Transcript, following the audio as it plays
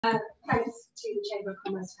Thanks to the Chamber of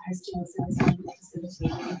Commerce for hosting this facility.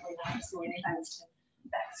 Really nice morning. Thanks to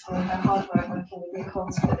Bex for her hard work working with the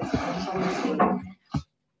calls for this event on this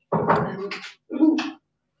morning.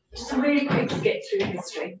 Just a really quick skip through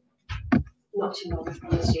history. Not too long, I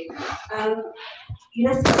promise you.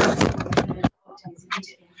 UNESCO days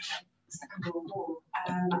immediately after the Second World War,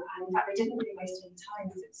 and in fact they didn't really waste any time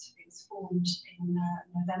because it was formed in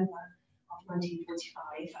November of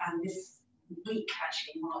 1945, and this week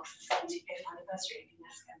actually marks the 75th anniversary of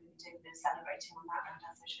UNESCO. We've been doing a bit of celebrating on that around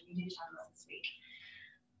our social media channels this week.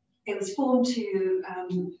 It was formed to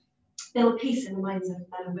build peace in the minds of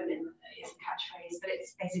men and women, is the catchphrase, but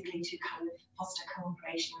it's basically to kind of foster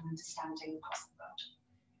cooperation and understanding across the world.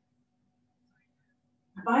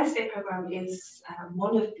 The Biosphere programme is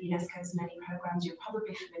one of UNESCO's many programmes. You're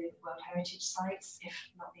probably familiar with World Heritage Sites, if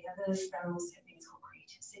not the others. There are also things called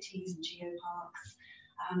creative cities and geoparks.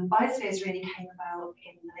 Biospheres really came about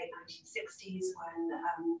in the late 1960s when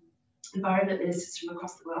environment ministers from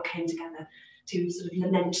across the world came together to sort of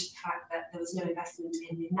lament the fact that there was no investment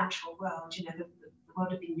in the natural world. You know, the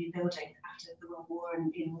world had been rebuilding after the World War,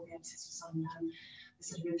 and all the emphasis was on the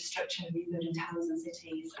sort of infrastructure, rebuilding towns and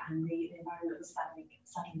cities, and the environment was sadly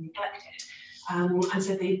neglected. And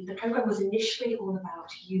so the programme was initially all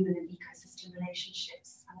about human and ecosystem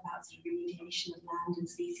relationships and about sort of remediation of land and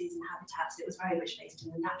species and habitats. It was very much based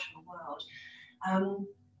in the natural world.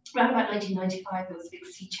 Around about 1995, there was a big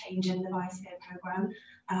sea change in the Biosphere programme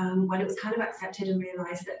when it was kind of accepted and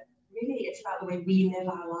realised that really it's about the way we live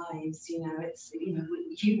our lives. You know, it's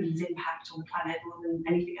humans impact on the planet more than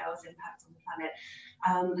anything else impacts on the planet.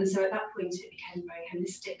 And so at that point, it became a very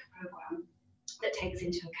holistic programme that takes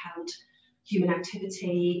into account human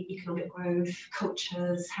activity, economic growth,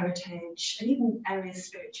 cultures, heritage, and even areas of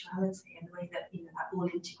spirituality, and the way that that all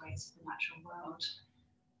integrates with the natural world.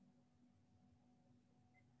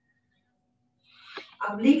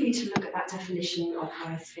 I'll leave you to look at that definition of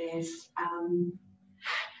biospheres.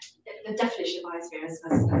 The definition of biosphere as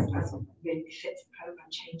really fits the programme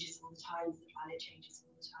changes all the time, the planet changes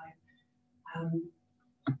all the time.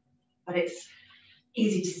 But it's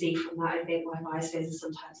easy to see from that, I think, why biospheres are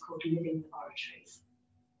sometimes called living laboratories.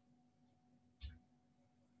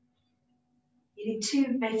 You need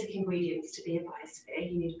two basic ingredients to be a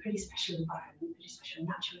biosphere. You need a pretty special environment, pretty special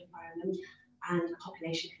natural environment, and a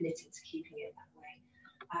population committed to keeping it that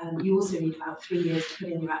way. You also need about 3 years to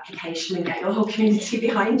put in your application and get your whole community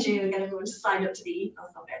behind you and get everyone to sign up to the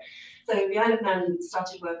ethos of it. So the Isle of Man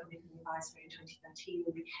started work on becoming a biosphere in 2013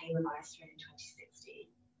 and became a biosphere in 2016.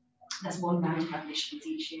 There's one round of admissions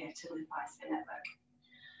each year to the Biosphere Network.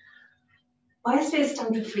 Biospheres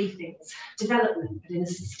stand for three things: development, but in a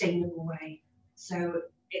sustainable way. So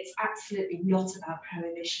it's absolutely not about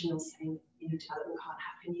prohibition or saying development can't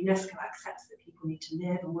happen. UNESCO accepts that people need to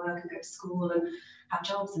live and work and go to school and have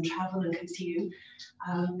jobs and travel and consume,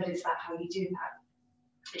 but it's about how you do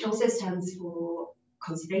that. It also stands for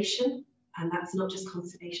conservation, and that's not just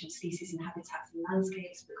conservation of species and habitats and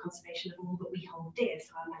landscapes, but conservation of all that we hold dear.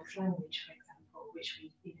 So our Manx language, for example, which we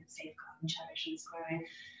safeguard and cherish and is growing,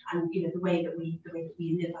 and the way that we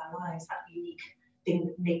live our lives, that unique thing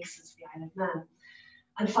that makes us the Isle of Man.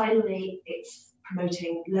 And finally, it's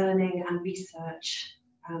promoting learning and research,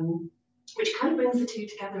 which kind of brings the two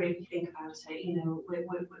together if you think about it.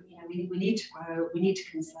 We need to grow, we need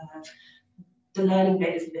to conserve. The learning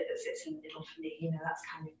bit is the bit that sits in the middle for me. That's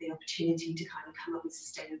kind of the opportunity to kind of come up with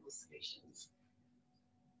sustainable solutions.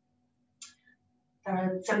 There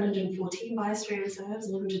are 714 biosphere reserves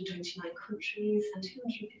in 129 countries, and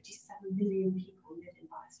 257 million people live in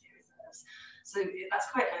biosphere reserves. So that's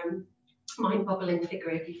quite a mind-boggling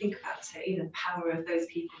figure if you think about it. The power of those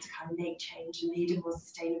people to kind of make change and lead a more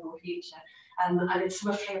sustainable future. And it's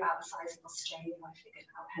roughly about the size of Australia, I figured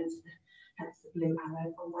out, hence the blue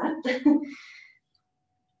arrow on that.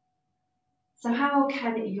 So how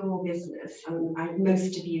can your business, and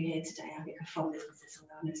most of you here today I think are from businesses,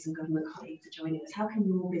 although I know some government colleagues are joining us, how can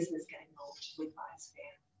your business get involved with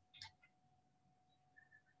Biosphere?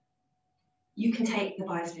 You can take the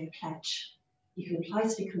Biosphere pledge. You can apply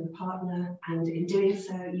to become a partner, and in doing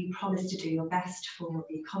so you promise to do your best for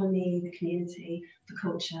the economy, the community, for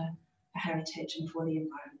culture, for heritage and for the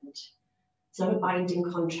environment. It's not a binding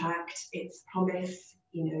contract, it's a promise.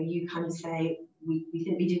 You kind of say, we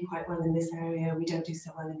think we do quite well in this area, we don't do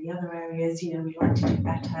so well in the other areas, we'd like to do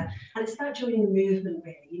better. And it's about joining the movement,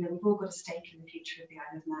 really. We've all got a stake in the future of the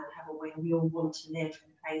Isle of Man, haven't we? And we all want to live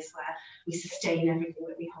in a place where we sustain everything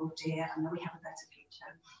that we hold dear and that we have a better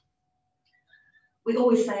future. We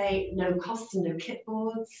always say no costs and no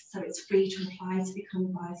clipboards, so it's free to apply to become a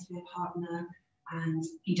Biosphere partner. and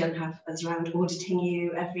you don't have us around auditing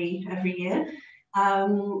you every year.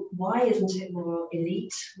 Why isn't it more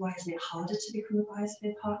elite? Why isn't it harder to become a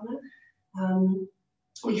Biosphere partner?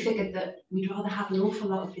 We figured that we'd rather have an awful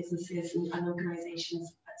lot of businesses and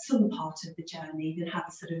organisations at some part of the journey than have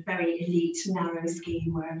a sort of very elite, narrow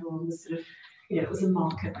scheme where everyone was sort of, it was a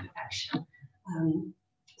mark of perfection.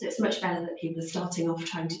 So it's much better that people are starting off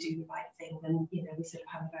trying to do the right thing than, we sort of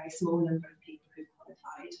have a very small number of people who've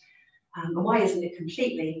qualified. And why isn't it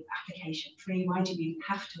completely application free? Why do you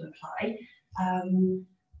have to apply?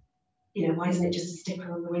 Why isn't it just a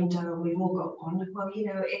sticker on the window and we've all got one? Well,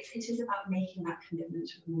 it is about making that commitment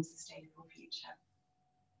to a more sustainable future.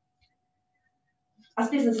 As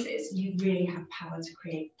businesses, you really have power to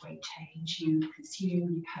create great change. You consume,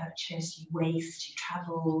 you purchase, you waste, you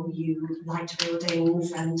travel, you light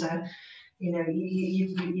buildings, and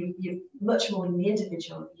you're much more than the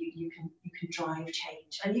individual. You can drive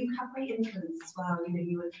change, and you have great influence as well.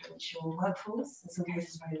 You influence your workforce, in some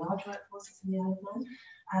cases very large workforces in the Isle of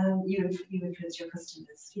Man. You influence your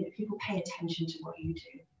customers. People pay attention to what you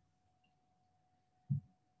do.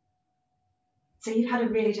 So you've had a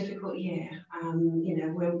really difficult year. A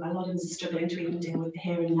lot of us are struggling to even deal with the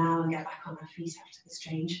here and now and get back on our feet after the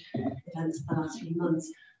strange events of the last few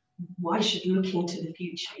months. Why should looking to the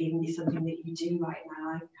future even be something that you do right now?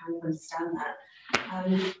 I kind of understand that.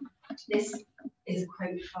 This is a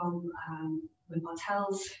quote from Wim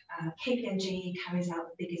Bartels. KPMG carries out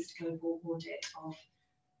the biggest global audit of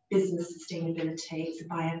business sustainability. It's a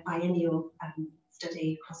biennial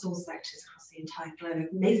study across all sectors across the entire globe.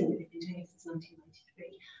 Amazingly, they've been doing it since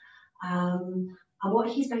 1993. And what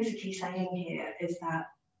he's basically saying here is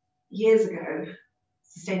that years ago,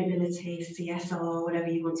 sustainability, CSR, whatever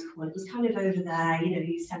you want to call it, was kind of over there.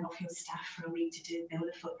 You sent off your staff for a week to build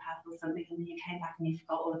a footpath or something, and then you came back and you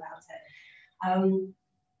forgot all about it.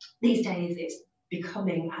 These days, it's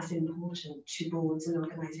becoming as important to boards and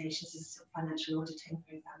organisations as financial auditing,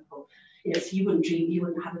 for example. So you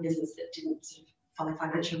wouldn't have a business that didn't sort of follow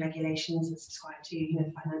financial regulations and subscribe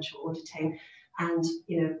to financial auditing, and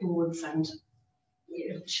boards and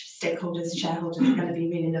stakeholders, shareholders are going to be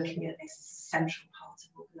really looking at this as a central part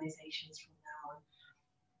of organisations from now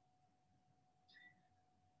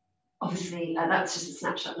on. Obviously, that's just a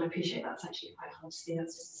snapshot, and I appreciate that's actually quite hard to see.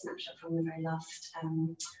 That's just a snapshot from the very last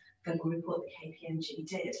global report that KPMG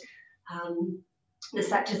did. The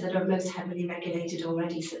sectors that are most heavily regulated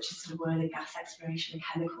already, such as sort of oil and gas exploration and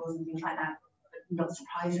chemicals and things like that, not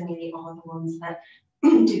surprisingly, are the ones that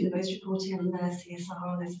do the most reporting on their CSR,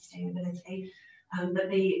 on their sustainability. But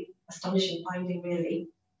the astonishing finding really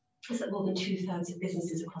is that more than 2/3 of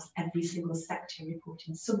businesses across every single sector report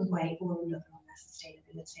in some way or another on their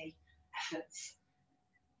sustainability efforts.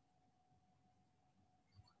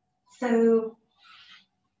 So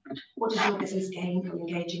what does your business gain from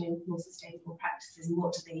engaging in more sustainable practices, and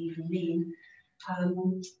what do they even mean?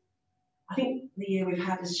 I think the year we've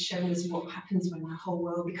had has shown us what happens when our whole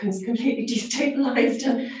world becomes completely destabilised,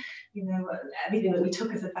 and everything that we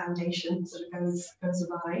took as a foundation sort of goes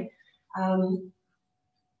awry.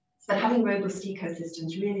 So having robust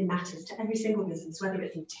ecosystems really matters to every single business, whether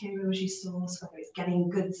it's materials you source, whether it's getting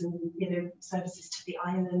goods and services to the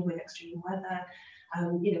island with extreme weather,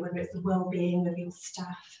 whether it's the well-being of your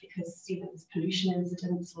staff because there's pollution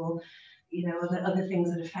incidents or other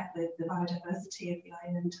things that affect the biodiversity of the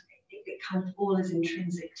island. It kind of all is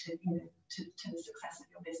intrinsic to the success of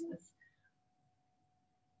your business.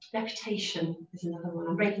 Reputation is another one.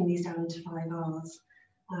 I'm breaking these down into 5 R's.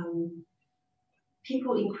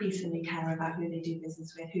 People increasingly care about who they do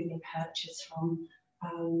business with, who they purchase from,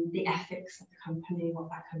 the ethics of the company, what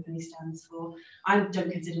that company stands for. I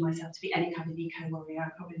don't consider myself to be any kind of eco-warrior.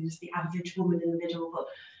 I'm probably just the average woman in the middle, but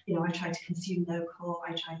I try to consume local.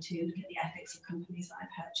 I try to look at the ethics of companies that I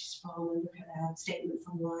purchase from and look at their statements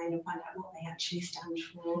online and find out what they actually stand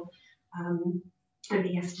for.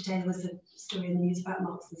 Only yesterday there was a story in the news about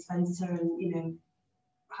Marks and Spencer and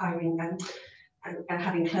hiring and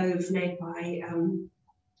having clothes made by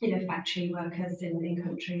factory workers in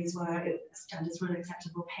countries where standards were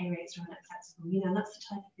unacceptable, pay rates were unacceptable. That's the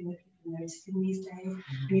type of thing that people are noticing these days.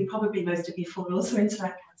 And most of you fall also into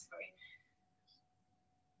that category.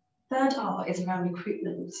 Third R is around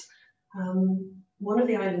recruitment. One of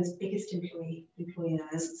the island's biggest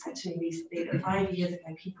employers said to me recently that 5 years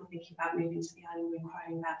ago, people thinking about moving to the island were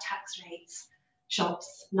inquiring about tax rates,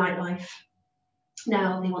 shops, nightlife.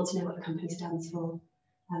 Now they want to know what the company stands for,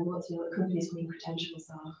 and want to know what the company's green credentials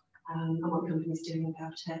are, and what the company's doing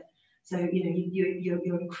about it. So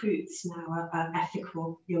your recruits now are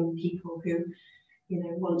ethical young people who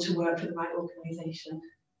want to work for the right organisation.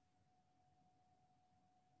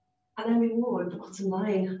 And then reward, the bottom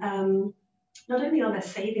line. Not only are there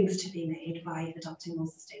savings to be made by adopting more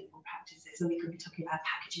sustainable practices, and we could be talking about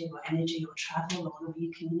packaging or energy or travel or how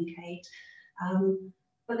you communicate,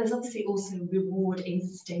 but there's obviously also reward in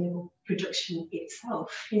sustainable production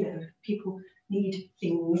itself. You know, people need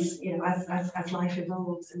things, you know, as life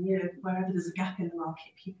evolves, and, you know, wherever there's a gap in the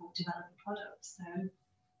market, people develop a product. So,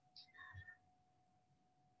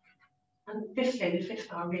 and fifthly, the fifth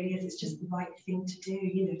R really is, it's just the right thing to do,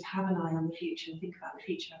 you know, to have an eye on the future and think about the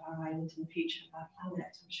future of our island and the future of our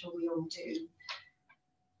planet. I'm sure we all do.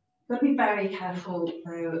 Got to be very careful,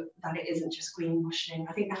 though, that it isn't just greenwashing.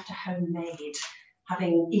 I think after homemade,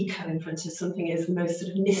 having eco in front of something is the most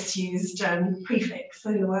sort of misused prefix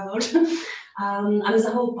in the world. And there's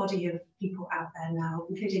a whole body of people out there now,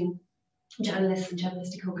 including journalists and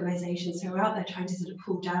journalistic organisations, who are out there trying to sort of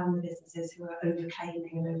pull down the businesses who are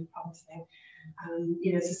overclaiming and over-promising.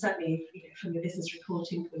 You know, so certainly, you know, from a business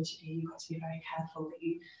reporting point of view, you've got to be very careful that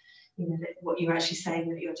you know, that what you're actually saying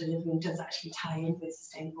that you're delivering does actually tie in with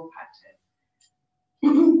sustainable practice.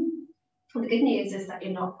 Well, the good news is that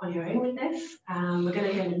you're not on your own with this. We're going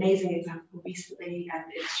to hear an amazing example recently, and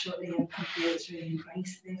it's shortly a company that's really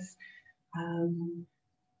embraced this.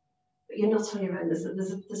 But you're not on your own.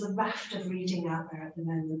 There's a raft of reading out there at the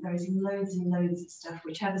moment. There is loads and loads of stuff,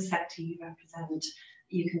 whichever sector you represent,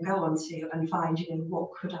 you can go onto and find, you know,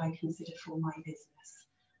 what could I consider for my business?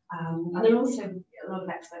 And there are also a lot of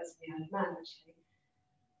experts in the Isle of Man, actually.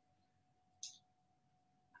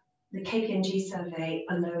 The KPMG survey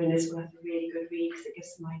alone is worth a really good read because it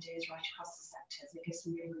gives some ideas right across the sectors. It gives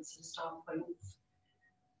some really good sort of start points.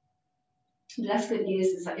 The less good news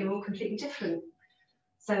is that you're all completely different.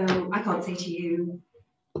 So I can't say to you,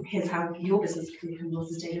 here's how your business can become more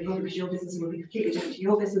sustainable, because your business will be completely different to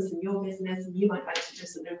your business, and you might like to do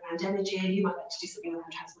something around energy, and you might like to do something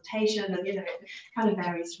around transportation, and, you know, it kind of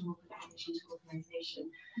varies from organisation to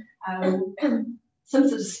organisation. Some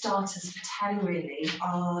sort of starters for 10 really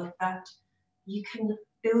are that you can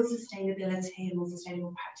build sustainability and more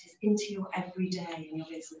sustainable practice into your everyday in your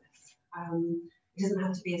business. It doesn't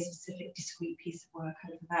have to be a specific discrete piece of work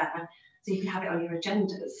over there. So you can have it on your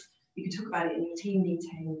agendas. You can talk about it in your team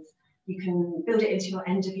meetings. You can build it into your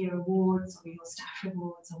end of year awards or your staff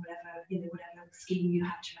rewards or whatever, you know, whatever scheme you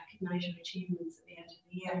have to recognise your achievements at the end of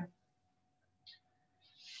the year.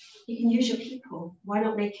 You can use your people. Why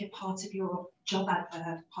not make it part of your job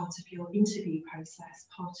advert, part of your interview process,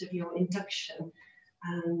 part of your induction,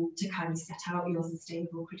 to kind of set out your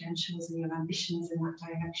sustainable credentials and your ambitions in that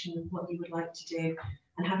direction of what you would like to do,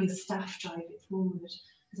 and have your staff drive it forward.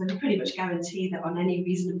 Because I can pretty much guarantee that on any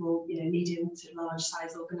reasonable, you know, medium to large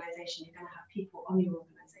size organisation, you're going to have people on your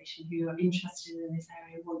organisation who are interested in this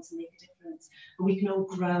area and want to make a difference. And we can all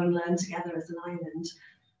grow and learn together as an island.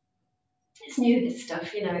 It's new, this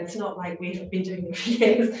stuff, you know, it's not like we've been doing it for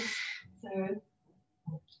years. So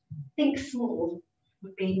think small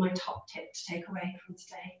would be my top tip to take away from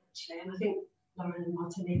today, actually. And I think Lauren and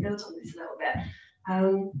Martin may build on this a little bit.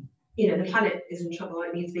 You know, the planet is in trouble.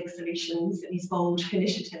 It needs big solutions, it needs bold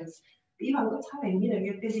initiatives. But you haven't got time. You know,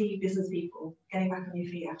 you're busy business people getting back on your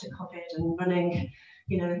feet after COVID and running,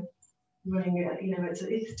 you know,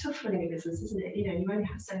 it's tough running a business, isn't it? You know, you only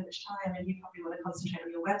have so much time, and you probably want to concentrate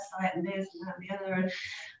on your website and this and that and the other.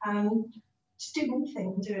 And just do one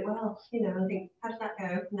thing and do it well, you know, and think, how did that go?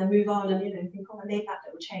 And then move on and, you know, think, oh, I made that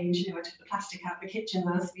little change. You know, I took the plastic out of the kitchen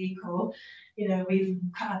last week, or, you know, we've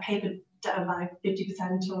cut our paper down by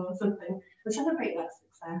 50% or something, and celebrate that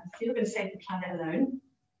success. You're not going to save the planet alone,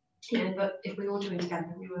 you know, but if we're all doing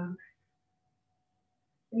together, we will.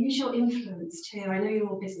 And use your influence too. I know you're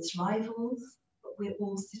all business rivals, but we're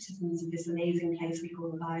all citizens of this amazing place we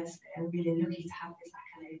call the Biosphere, and really lucky to have this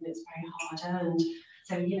accolade, and it's very hard earned.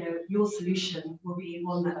 So, you know, your solution will be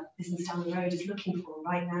one that a business down the road is looking for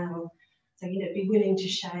right now. So, you know, be willing to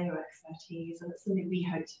share your expertise, and it's something we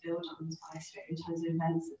hope to build on as Biosphere in terms of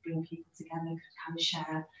events that bring people together to kind of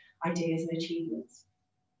share ideas and achievements.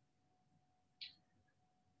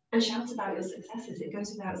 And shout about your successes. It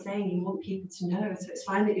goes without saying, you want people to know. So it's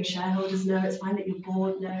fine that your shareholders know, it's fine that your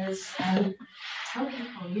board knows. Tell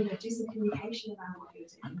people, you know, do some communication about what you're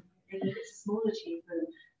doing. Even if it's a small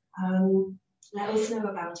achievement, let us know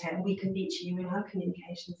about it, and we can feature you in our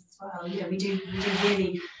communications as well. You know, we do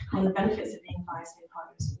really, one of the benefits of being Biosphere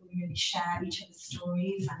partners, we really share each other's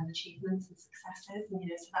stories and achievements and successes, and, you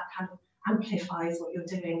know, so that kind of amplifies what you're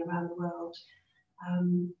doing around the world.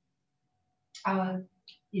 Our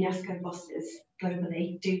UNESCO bosses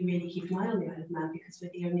globally do really keep an eye on the Isle of Man, because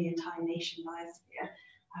we're the only entire nation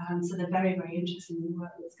Biosphere. So they're very, very interested in the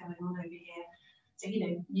work that's going on over here. So, you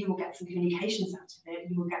know, you will get some communications out of it.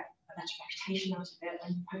 You will get a better reputation out of it,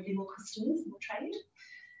 and hopefully more customers, more trade.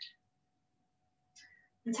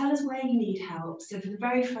 And tell us where you need help. So for the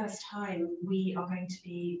very first time, we are going to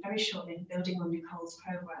be very shortly building on Nicole's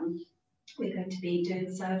programme. We're going to be doing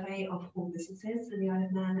a survey of all businesses in the Isle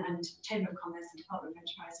of Man, and Chamber of Commerce and Department of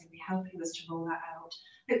Enterprise will be helping us to roll that out,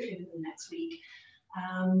 hopefully within the next week.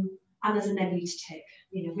 And there's a menu to tick,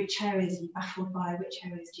 you know, which areas are you baffled by, which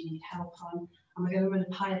areas do you need help on, and we're going to run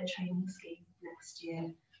a pilot training scheme next year.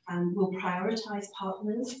 And we'll prioritise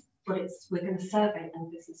partners, but we're going to survey all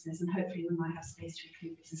businesses, and hopefully we might have space to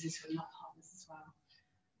include businesses who are not partners as well.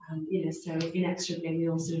 You know, so inexorably we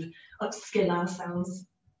all sort of upskill ourselves.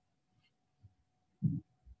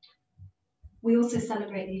 We also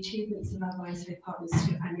celebrate the achievements of our Biosphere partners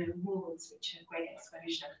through annual awards, which are great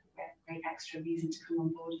exposure, great extra reason to come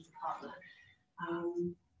on board as a partner.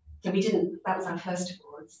 So that was our first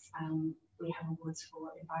awards. We have awards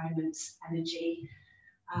for environment, energy,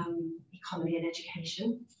 economy and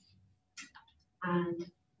education. And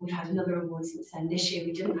we've had another award since then. This year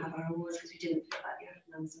we didn't have our awards because we didn't feel like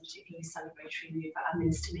there was a particularly celebratory move, but our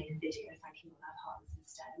minister made a video thanking all our partners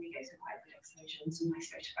instead, and we go to quite good exposure and some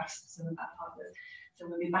nice photographs of some of our partners.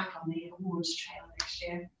 So we'll be back on the awards trail next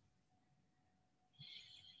year.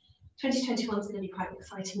 2021 is going to be quite an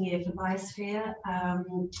exciting year for Biosphere.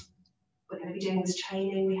 We're going to be doing this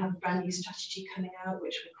training. We have a brand new strategy coming out,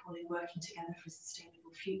 which we're calling Working Together for a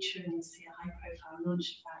Sustainable Future, and we'll see a high-profile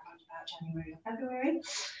launch of that around about January or February,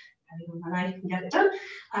 depending on when I can get it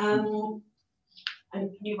done. A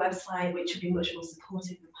new website, which will be much more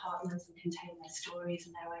supportive of partners and contain their stories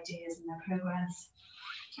and their ideas and their progress.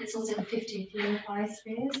 It's also the 50th year of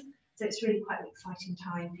Biospheres, so it's really quite an exciting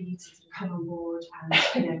time for you to sort of come on board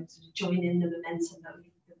and sort of join in the momentum that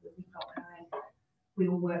we've got going. We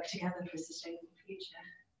will work together for a sustainable future.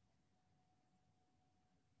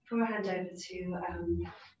 Before I hand over to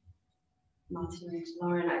Martin and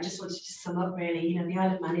Lauren, I just wanted to sum up really, the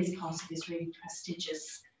Isle of Man is part of this really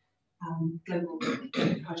prestigious global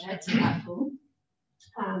project and platform.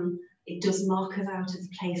 It does mark us out as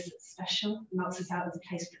a place that's special, marks us out as a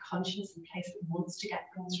place with a conscience, and a place that wants to get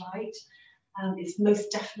things right. It's most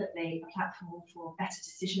definitely a platform for better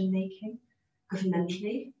decision making,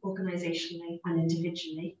 governmentally, organisationally and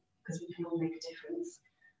individually, because we can all make a difference.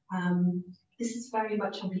 This is very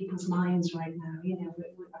much on people's minds right now.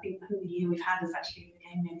 I think the year we've had has actually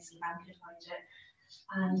again maybe sort of amplified it.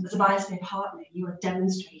 And as a Biosphere partner, you are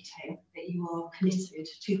demonstrating that you are committed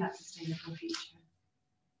to that sustainable future.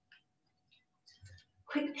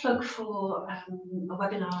 Quick plug for a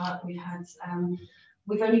webinar we've had.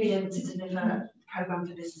 We've only been able to deliver a programme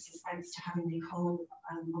for businesses thanks to having Nicole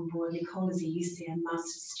on board. Nicole is a UCM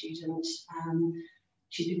master's student.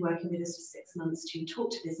 She's been working with us for 6 months to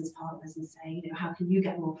talk to business partners and say, how can you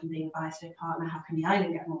get more from being a Biosphere partner? How can the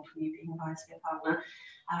island get more from you being a Biosphere partner?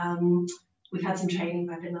 We've had some training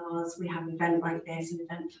webinars. We have an event like this, an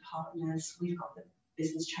event for partners. We've got the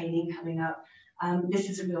business training coming up. This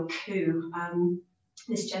is a real coup.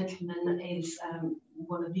 This gentleman is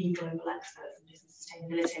one of the global experts in business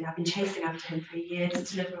sustainability, and I've been chasing after him for a year to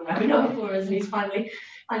deliver a webinar for us, and he's finally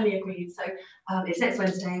agreed. So it's next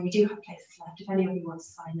Wednesday. We do have places left. If any of you want to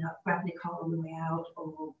sign up, grab Nicole on the way out,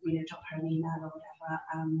 or drop her an email or whatever.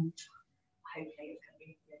 Hopefully it's going to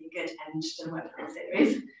be a really good end to the webinar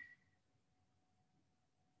series.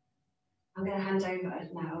 I'm going to hand over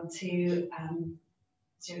now to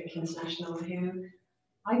Zurich International, who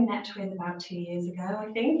I met with about 2 years ago,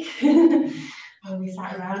 I think, when we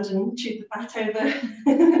sat around and chewed the fat over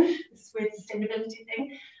this weird sustainability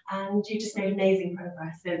thing, and you just made amazing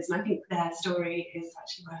progress since, and I think their story is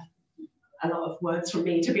actually worth a lot of words from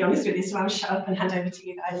me, to be honest with you, so I'll shut up and hand over to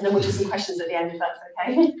you guys, and then we'll do some questions at the end, if that's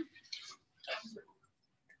okay.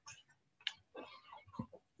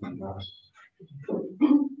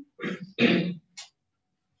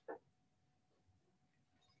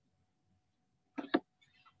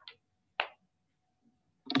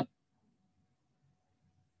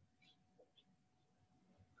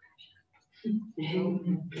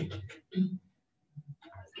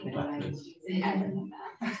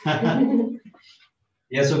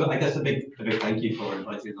 Yeah, so I guess a big thank you for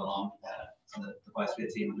inviting us along to the Biosphere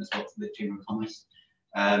team and as well to the Chamber of Commerce.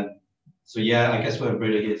 So yeah, I guess we're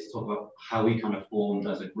really here to talk about how we kind of formed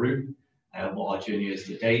as a group, what our journey is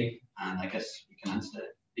to date, and I guess we can answer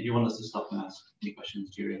it. If you want us to stop and ask any questions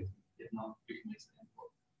during, if not, we can mix it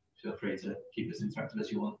in. Feel free to keep as interactive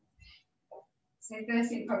as you want. So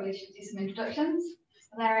firstly, probably should do some introductions.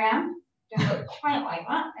 So there I am. Don't look quite like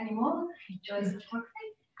that anymore. Enjoy some photography.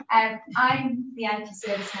 I'm the IT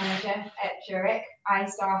service manager at Zurich. I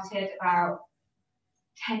started about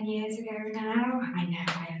 10 years ago now. I know,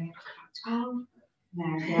 I only look about 12.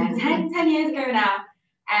 No, yeah, 10 years ago now.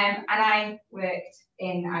 And I worked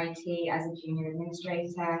in IT as a junior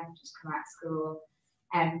administrator, just come out of school,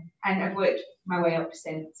 and I've worked my way up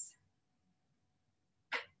since.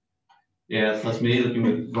 Yeah, so that's me looking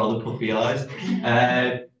with rather puffy eyes.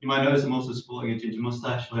 You might notice I'm also sporting a ginger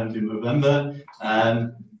mustache. I am in November.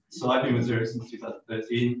 So I've been with Zurich since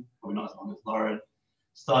 2013, probably not as long as Lauren.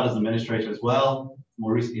 Started as an administrator as well,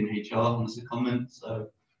 more recently in HR on the secondment. So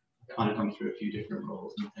I've kind of come through a few different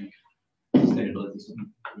roles, and I think sustainability is something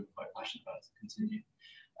I'm quite passionate about to continue.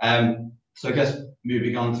 So I guess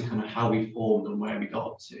moving on to kind of how we formed and where we got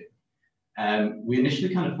up to. We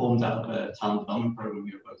initially kind of formed out of a talent development program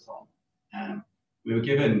we were both on. We were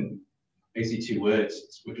given basically 2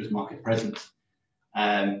 words, which was market presence.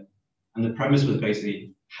 And the premise was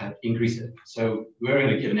basically how to increase it. So we weren't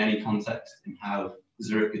really given any context in how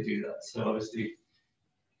Zurich could do that. So obviously,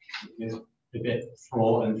 it's a bit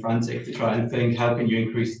fraught and frantic to try and think, how can you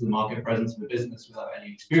increase the market presence of a business without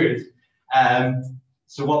any experience?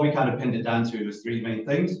 So what we kind of pinned it down to was 3 main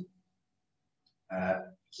things: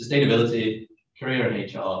 sustainability, career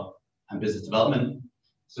and HR, and business development.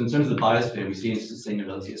 So in terms of the biosphere, we see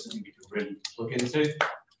sustainability as something we could really look into,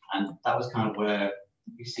 and that was kind of where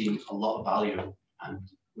we've seen a lot of value, and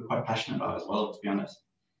we're quite passionate about it as well, to be honest.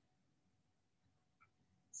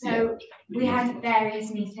 So we had various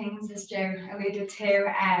meetings, as Joe alluded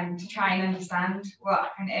to try and understand what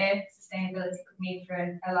on earth sustainability could mean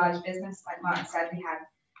for a large business. Like Martin said, we had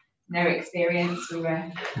no experience. We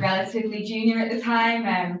were relatively junior at the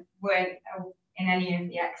time, weren't in any of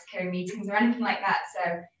the Exco meetings or anything like that,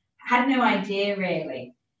 so had no idea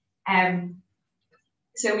really.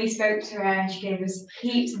 So we spoke to her and she gave us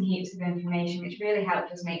heaps and heaps of information, which really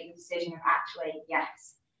helped us make the decision of actually,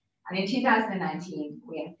 yes. And in 2019,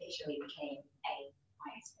 we officially became a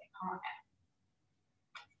Biosphere partner.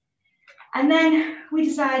 And then we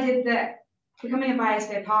decided that becoming a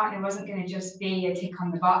Biosphere partner wasn't going to just be a tick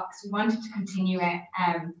on the box. We wanted to continue it.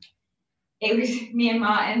 It was me and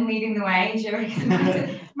Martin leading the way. Zurich is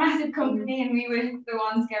a massive company, and we were the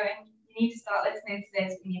ones going, we need to start listening to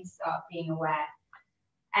this, we need to start being aware.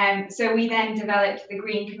 So we then developed the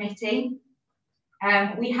Green Committee.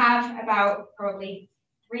 We have about probably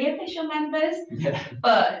 3 official members,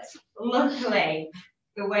 but luckily,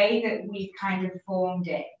 the way that we've kind of formed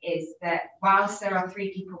it is that whilst there are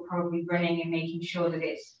 3 people probably running and making sure that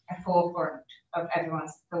it's a forefront of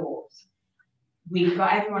everyone's thoughts, we've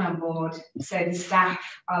got everyone on board. So the staff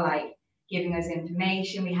are like giving us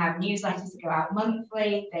information. We have newsletters that go out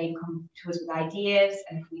monthly. They come to us with ideas,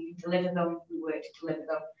 and if we can deliver them, we work to deliver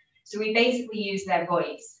them. So we basically use their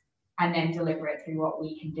voice and then deliver it through what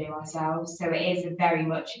we can do ourselves. So it is very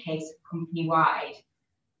much a case of company-wide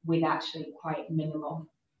with actually quite minimal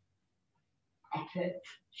effort,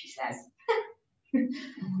 she says.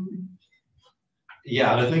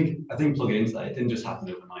 Yeah, and I think plugging into that, it didn't just happen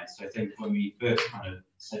overnight. So I think when we first kind of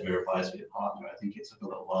said we were a Biosphere partner, I think it took a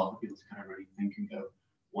little while for people to kind of really think and go,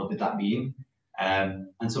 what did that mean? And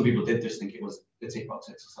some people did just think it was a tick box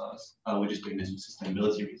exercise. We're just doing this for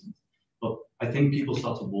sustainability reasons. But I think people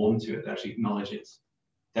start to warm to it. They actually acknowledge it's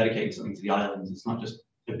dedicating something to the islands. It's not just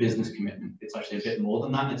a business commitment. It's actually a bit more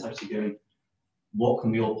than that. It's actually going, what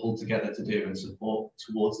can we all pull together to do and support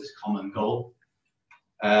towards this common goal?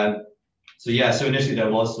 So yeah, so initially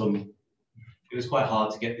there was it was quite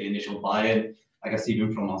hard to get the initial buy-in, I guess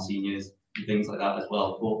even from our seniors and things like that as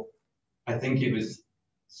well. But I think it was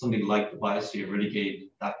something like the Biosphere really gave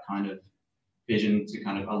that kind of vision to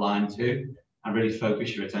kind of align to and really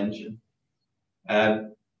focus your attention.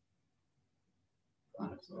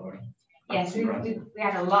 Yes, we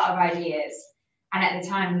had a lot of ideas, and at the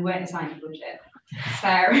time we weren't assigned a budget. So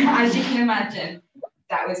as you can imagine,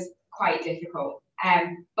 that was quite difficult.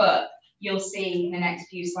 But you'll see in the next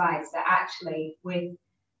few slides that actually with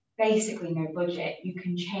basically no budget, you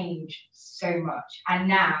can change so much. And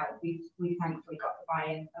now we've thankfully got the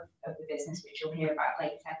buy-in of the business, which you'll hear about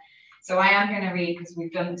later. So I am going to read, because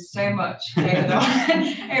we've done so much over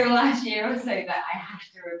the last year or so, that I have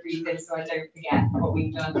to read this so I don't forget what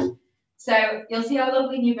we've done. So you'll see our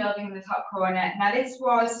lovely new building in the top corner. Now this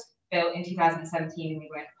was built in 2017 and we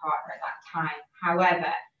weren't a partner at that time.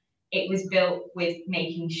 However, it was built with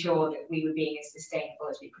making sure that we were being as sustainable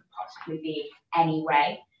as we could possibly be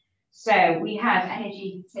anyway. So we have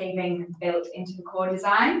energy saving built into the core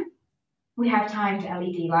design. We have timed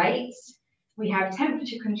LED lights. We have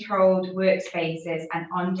temperature controlled workspaces and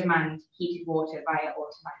on-demand heated water via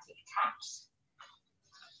automatic taps.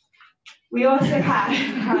 We also have,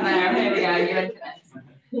 oh no, here we go,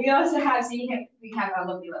 We also have, we have our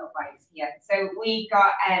lovely little bikes here. So we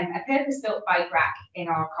got a purpose-built bike rack in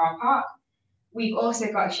our car park. We've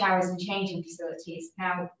also got showers and changing facilities.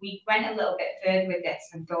 Now, we went a little bit further with this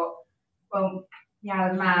and thought, well,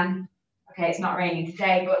 yeah, man, okay, it's not raining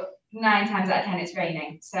today, but 9 times out of 10 it's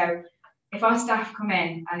raining. So if our staff come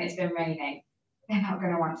in and it's been raining, they're not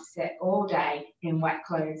going to want to sit all day in wet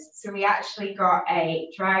clothes. So we actually got a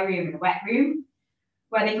dry room and a wet room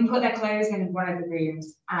where they can put their clothes in one of the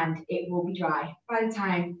rooms and it will be dry by the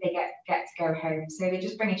time they get to go home. So they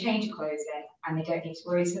just bring a change of clothes in and they don't need to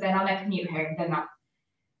worry. So then on their commute home, they're not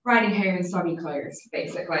riding home in soggy clothes,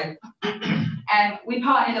 basically. We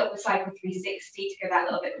partnered up with Cycle 360 to go that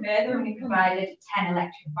little bit further, and we provided 10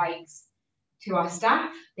 electric bikes to our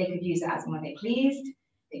staff. They could use it as and when they pleased.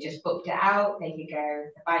 They just booked it out. They could go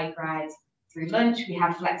the bike rides through lunch. We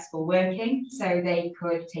have flexible working, so they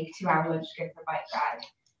could take a 2-hour lunch to go for a bike ride,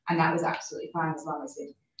 and that was absolutely fine as long as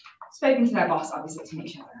they'd spoken to their boss, obviously, to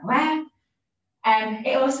make sure they're aware.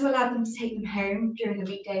 It also allowed them to take them home during the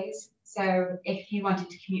weekdays. So if you wanted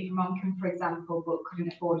to commute from Morecambe, for example, but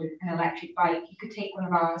couldn't afford an electric bike, you could take one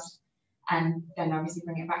of ours and then obviously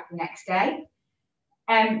bring it back the next day.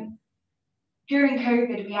 During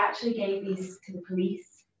COVID, we actually gave these to the police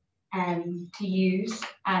to use,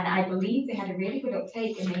 and I believe they had a really good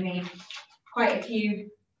uptake and they made quite a few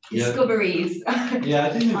discoveries. Yeah, I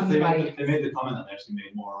think they made the comment that they actually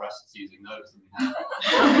made more arrests using those than we had.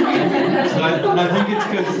 And I think it's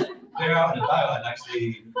because they're out and about and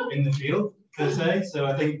actually in the field, per se. So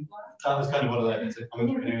I think that was kind of what I led into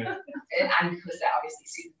coming through here. And because they're obviously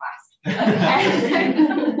super fast.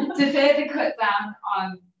 To further cut down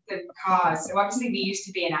on the cars, so obviously we used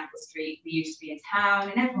to be in Apple Street, we used to be in town,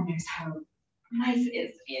 and everyone knows how nice it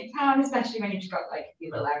is to be in town, especially when you've just got like a few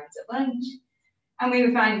little errands at lunch. And we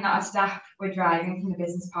were finding that our staff were driving from the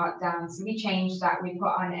business park down, so we changed that. We put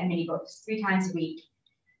on a minibus 3 times a week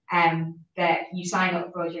that you sign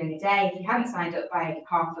up for during the day. If you haven't signed up by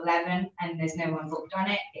 11:30 and there's no one booked on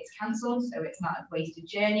it, it's cancelled, so it's not a wasted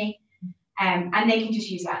journey. And they can just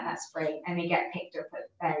use that and that's free, and they get picked up at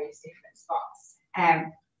various different spots.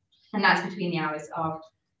 And that's between the hours of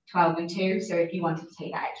 12 and 2, so if you wanted to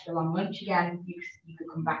take that extra long lunch again, you could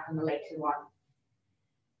come back on the later one.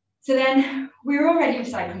 So then we were already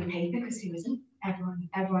recycling paper because who isn't?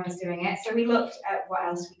 Everyone was doing it. So we looked at what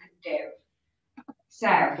else we could do. So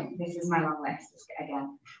this is my long list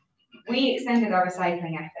again. We extended our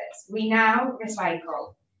recycling efforts. We now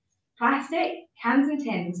recycle plastic, cans and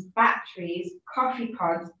tins, batteries, coffee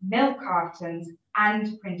pods, milk cartons,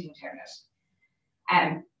 and printing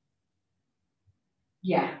toners.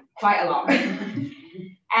 Yeah, quite a lot.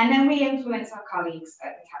 And then we influence our colleagues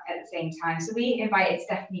at the same time. So we invited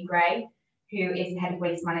Stephanie Gray, who is the head of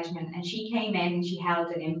waste management, and she came in and she held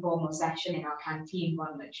an informal session in our canteen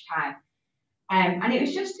one lunchtime. And it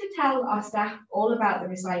was just to tell our staff all about the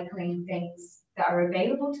recycling things that are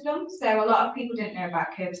available to them. So a lot of people didn't know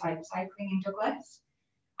about curbside recycling in Douglas.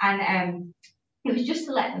 And it was just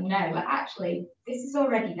to let them know that actually this is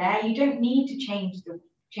already there. You don't need to change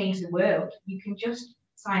the world. You can just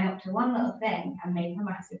sign up to one little thing and make a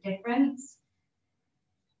massive difference.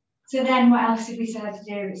 So then what else did we start to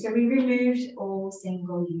do? So we removed all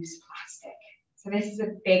single-use plastic. So this is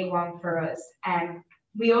a big one for us.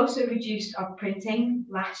 We also reduced our printing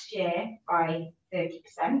last year by 30%.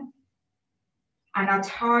 And our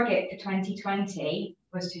target for 2020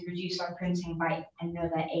 was to reduce our printing by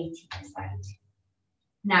another 80%.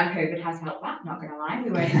 Now COVID has helped that, not gonna lie,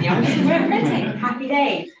 we weren't in the office, we weren't printing, happy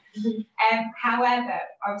days. However,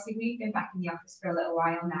 obviously we've been back in the office for a little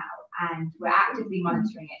while now and we're actively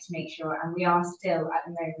monitoring it to make sure, and we are still at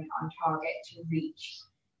the moment on target to reach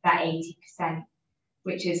that 80%,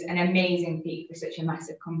 which is an amazing feat for such a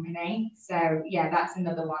massive company. So yeah, that's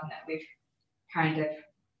another one that we've kind of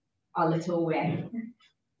our little win.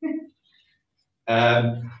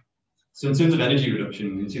 So in terms of energy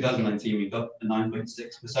reduction, in 2019 we got a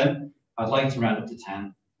 9.6%. I'd like to round up to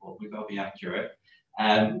 10, but we've got to be accurate,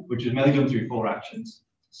 which was mainly done through 4 actions.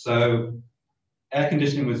 So air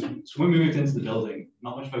conditioning was, so when we moved into the building,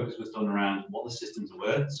 not much focus was done around what the systems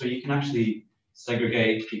were. So you can actually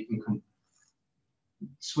segregate, you can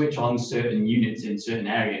switch on certain units in certain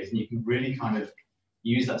areas, and you can really kind of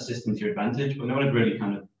use that system to your advantage, but no one had really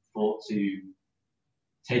kind of thought to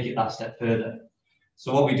take it that step further.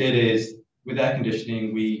 So what we did is, with air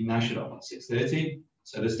conditioning, we now shut off at 6:30.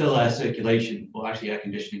 So there's still air circulation, but actually air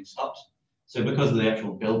conditioning stops. So because of the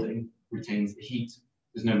actual building retains the heat,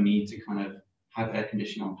 there's no need to kind of have air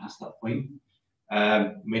conditioning on past that point.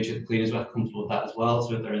 Made sure the cleaners were comfortable with that as well,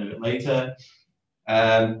 so if they're in a bit later.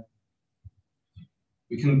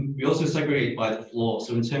 We also segregate by the floor.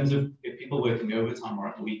 So in terms of if people working overtime or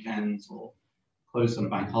at the weekends or closed on a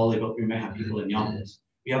bank holiday, but we may have people in the office.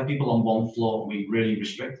 We have people on one floor, and we really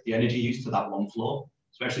restrict the energy use to that one floor.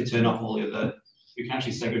 So we actually turn off all the other. We can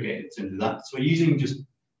actually segregate it into that. So we're using just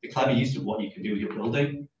the clever use of what you can do with your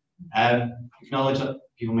building. Acknowledge that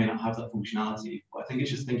people may not have that functionality, but I think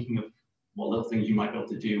it's just thinking of what little things you might be able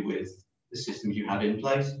to do with the systems you have in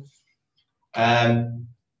place.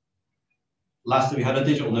 Lastly, we had our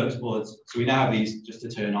digital notice boards. So we now have these just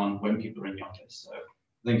to turn on when people are in the office. So I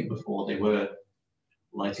think before they were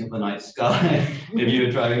lighting up the night sky if you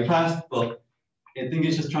were driving past, but I think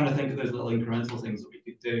it's just trying to think of those little incremental things that we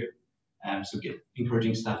could do. So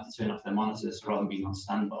encouraging staff to turn off their monitors rather than being on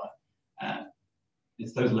standby.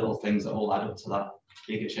 It's those little things that all add up to that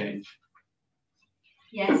bigger change.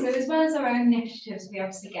 Yeah, so as well as our own initiatives, we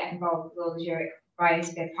obviously get involved with all the Zurich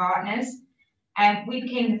Biosphere partners. We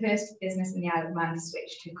became the first business in the Isle of Man to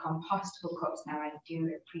switch to compostable cups. Now, I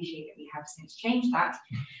do appreciate that we have since changed that.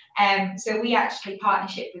 So we actually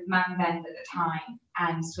partnership with ManVend at the time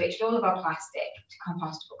and switched all of our plastic to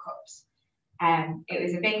compostable cups. It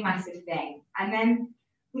was a big, massive thing. And then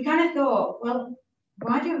we kind of thought, well,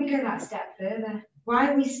 why don't we go that step further?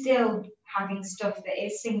 Why are we still having stuff that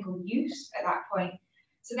is single use at that point?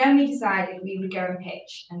 So then we decided we would go and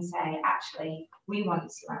pitch and say, actually, we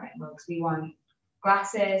want ceramic mugs, we want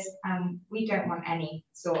glasses, and we don't want any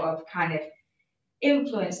sort of kind of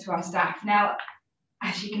influence to our staff. Now,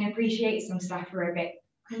 as you can appreciate, some staff are a bit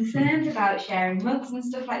concerned about sharing mugs and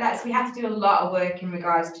stuff like that. So we had to do a lot of work in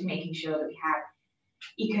regards to making sure that we had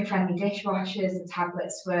eco-friendly dishwashers. The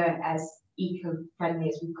tablets were as eco-friendly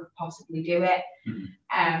as we could possibly do it.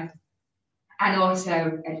 And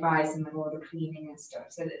also advise them of all the cleaning and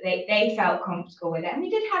stuff so that they felt comfortable with it. And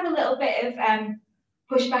we did have a little bit of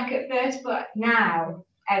pushback at first, but now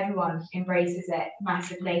everyone embraces it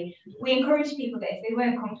massively. We encourage people that if they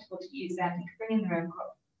weren't comfortable to use them, they could bring in their own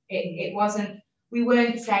cup. It wasn't, we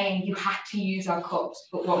weren't saying you had to use our cups,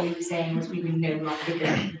 but what we were saying was we were no longer going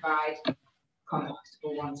to provide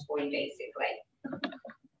compostable ones for you, basically.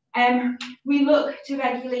 We look to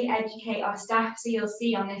regularly educate our staff. So you'll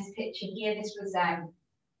see on this picture here, this was,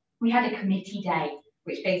 we had a committee day,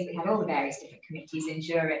 which basically had all the various different committees in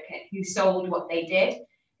Zurich who sold what they did.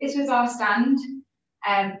 This was our stand.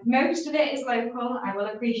 Most of it is local. I will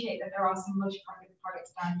appreciate that there are some lush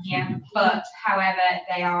products down here, but however,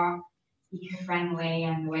 they are eco-friendly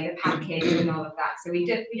and the way they're packaged and all of that. So we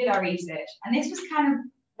did our research, and this was kind of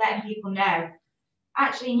letting people know,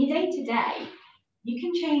 actually in your day-to-day, you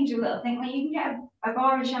can change a little thing, like you can get a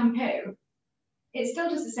bar of shampoo. It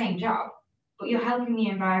still does the same job, but you're helping the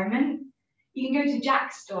environment. You can go to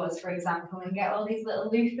Jack's stores, for example, and get all these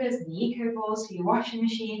little loofahs and the eco balls for your washing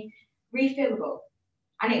machine, refillable.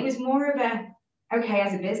 And it was more of a, okay,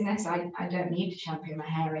 as a business, I don't need to shampoo my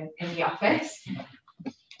hair in the office,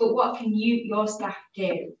 but what can your staff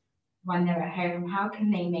do when they're at home? How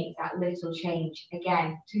can they make that little change,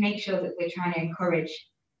 again, to make sure that we're trying to encourage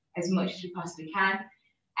as much as we possibly can.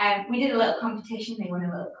 We did a little competition, they won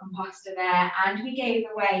a little composter there, and we gave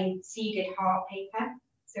away seeded heart paper.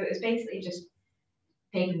 So it was basically just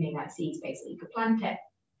paper made out of seeds, basically, you could plant it.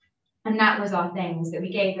 And that was our thing, was that we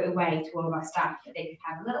gave it away to all of our staff, that they could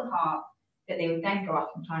have a little heart that they would then go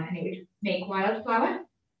off and plant, and it would make wildflower.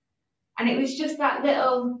 And it was just that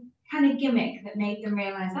little kind of gimmick that made them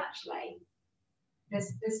realise, actually,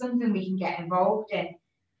 there's something we can get involved in.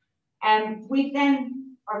 We then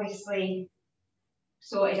obviously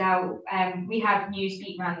sorted out, we have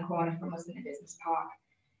Newspeak around the corner from us in the business park,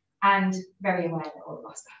 and very aware that all of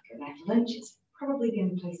our staff go there for lunch. It's probably the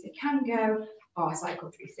only place they can go, or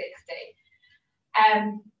Cycle 360.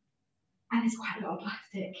 And there's quite a lot of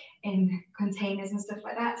plastic in containers and stuff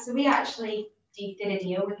like that. So we actually did a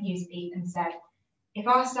deal with Newspeak and said, if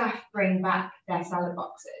our staff bring back their salad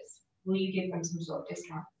boxes, will you give them some sort of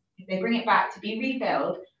discount? If they bring it back to be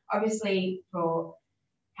refilled, obviously for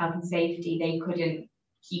health and safety, they couldn't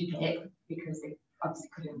keep it because they obviously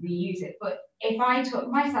couldn't reuse it. But if I took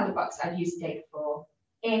my salad box I've used the day before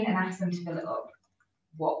in and asked them to fill it up,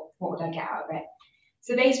 what would I get out of it?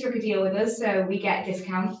 So they struck a deal with us, so we get a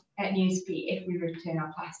discount at Newspeak if we return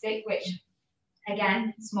our plastic, which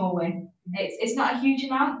again, small win. It's not a huge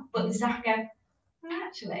amount, but the staff go, well,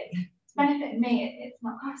 actually, it's benefiting me, it's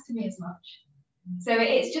not costing me as much. So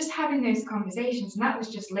it's just having those conversations, and that was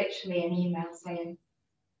just literally an email saying,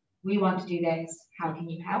 we want to do this, how can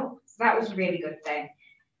you help? So that was a really good thing.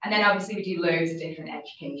 And then obviously we do loads of different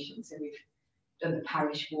education, so we've done the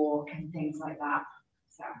parish walk and things like that.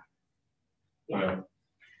 So yeah. Right.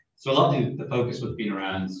 So a lot of the focus would have been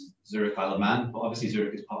around Zurich Isle of Man, but obviously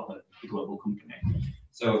Zurich is part of a global company.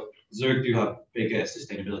 So Zurich do have bigger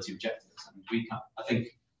sustainability objectives, and I think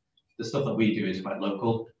the stuff that we do is quite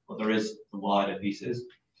local, but there is the wider pieces.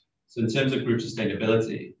 So in terms of group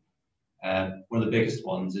sustainability, one of the biggest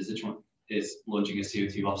ones is launching a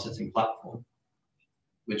CO2 offsetting platform,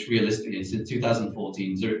 which realistically, since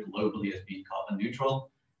 2014, Zurich globally has been carbon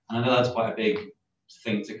neutral. And I know that's quite a big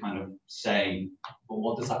thing to kind of say, but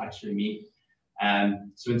what does that actually mean?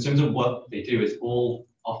 So in terms of what they do is all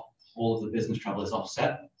of the business travel is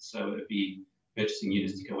offset. So it would be purchasing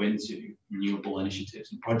units to go into renewable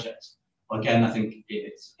initiatives and projects. But again, I think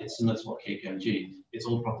it's similar to what KPMG. It's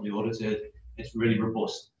all properly audited. It's really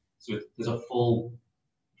robust. So there's a full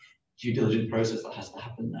due diligence process that has to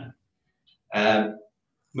happen there.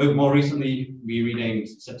 More recently, we renamed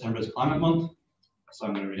September as Climate Month. So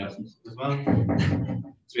I'm going to read out some as well.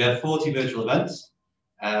 So we had 40 virtual events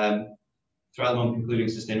throughout the month, including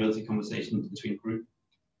sustainability conversations between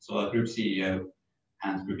our group CEO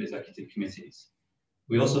and group executive committees.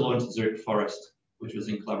 We also launched Zurich Forest, which was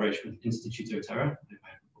in collaboration with Instituto Terra, if I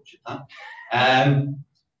haven't butchered that.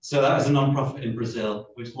 So that was a non-profit in Brazil,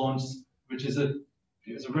 which was a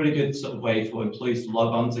really good sort of way for employees to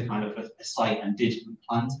log on to kind of a site and digitally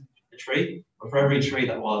plant a tree. But for every tree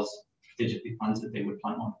that was digitally planted, they would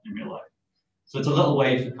plant one in real life. So it's a little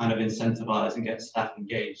way to kind of incentivize and get staff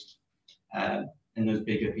engaged in those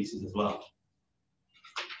bigger pieces as well.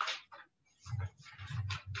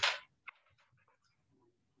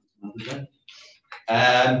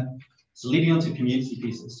 So leading on to community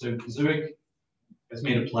pieces. So Zurich has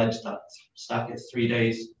made a pledge that staff gets 3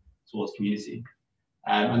 days towards community.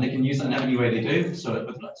 And they can use that in any way they do. So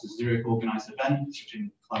whether that's a Zurich organised event,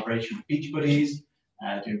 in collaboration with beach buddies,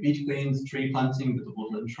 doing beach cleans, tree planting with the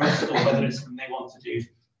Woodland Trust, or whether it's something they want to do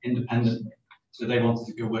independently. So they wanted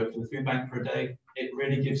to go work for the food bank for a day. It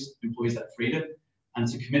really gives employees that freedom, and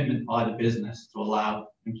it's a commitment by the business to allow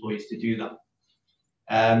employees to do that.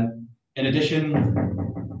 In addition,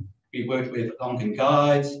 we worked with Algonquin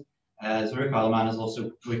Guides. Zurich Isle of Man is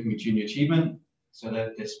also working with Junior Achievement. So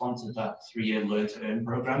they sponsored that 3-year Learn to Earn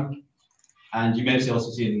program. And you may have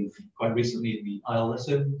also seen quite recently the Isle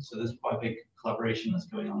Listen. So there's quite a big collaboration that's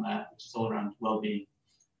going on there, which is all around well-being.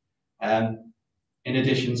 In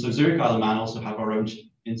addition, so Zurich Isle of Man also have our own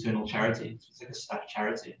internal charity. So it's like a staff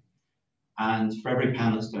charity. And for every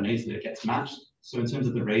pound that's donated, it gets matched. So in terms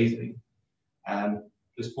of the raising,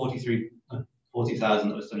 there's 40,000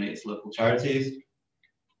 that was donated to local charities.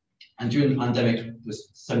 And during the pandemic, there's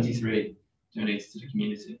 73 donated to the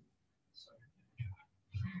community.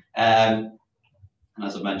 And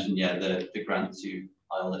as I mentioned, yeah, the grant to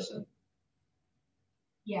I'll Listen.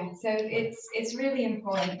 Yeah, so it's really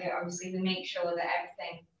important that obviously we make sure that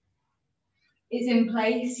everything is in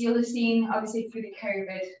place. You'll have seen obviously through the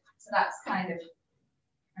COVID, so that's kind of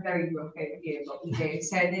a very rough overview of what we do.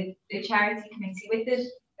 So the charity committee with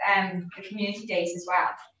the community days as well,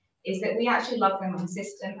 is that we actually log them on the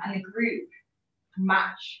system and the group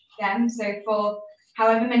match them. So for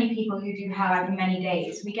however many people who do however many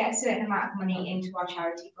days, we get a certain amount of money into our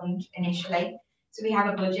charity fund initially. So we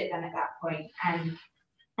have a budget then at that point, and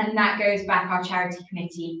that goes back. Our charity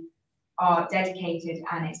committee are dedicated,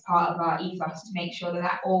 and it's part of our ethos to make sure that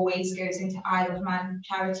that always goes into Isle of Man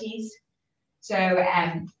charities. So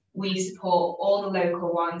we support all the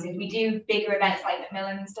local ones. If we do bigger events like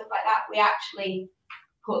Macmillan and stuff like that, we actually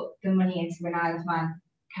put the money into an Isle of Man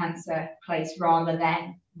cancer place rather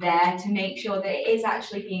than there, to make sure that it is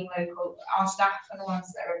actually being local. Our staff are the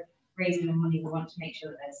ones that are raising the money. We want to make sure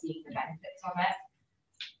that they're seeing the benefits of it.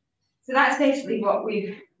 So that's basically what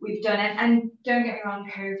we've done. And don't get me wrong,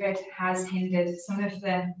 COVID has hindered some of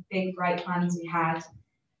the big bright plans we had.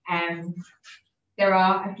 There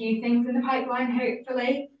are a few things in the pipeline,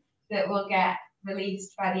 hopefully, that will get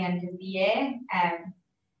released by the end of the year.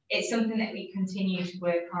 It's something that we continue to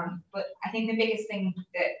work on. But I think the biggest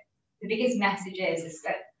message is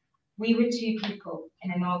that we were 2 people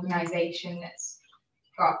in an organisation that's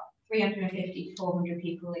got 350 to 400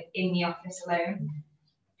 people in the office alone.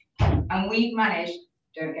 And we've managed,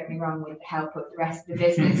 don't get me wrong, with the help of the rest of the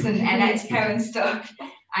business and NXCO and stuff,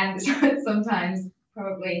 and sometimes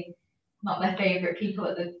probably not their favourite people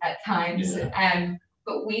at times, yeah.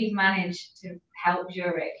 But we've managed to help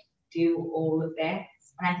Zurich do all of this.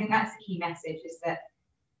 And I think that's the key message, is that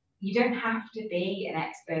you don't have to be an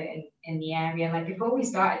expert in the area. Like before we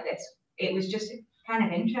started this, it was just a kind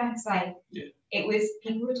of interest. Like it was,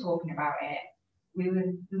 people were talking about it. We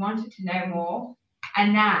wanted to know more.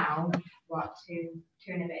 And now, what, two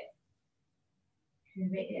and a bit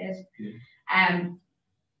years. Yeah.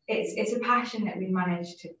 It's a passion that we've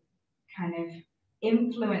managed to kind of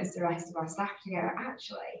influence the rest of our staff to go,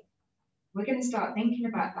 actually, we're going to start thinking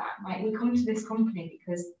about that. Like, we come to this company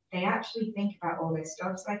because they actually think about all this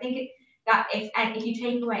stuff. So I think that if you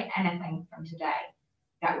take away anything from today,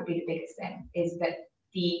 that would be the biggest thing, is that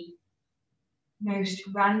the most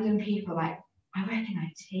random people, like, I work in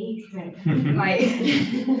IT, so, like,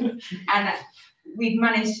 and we've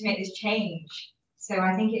managed to make this change. So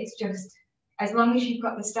I think it's just, as long as you've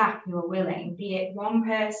got the staff who are willing, be it one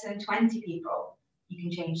person, 20 people, you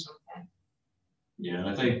can change something. Yeah, and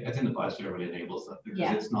I think the Biosphere really enables that,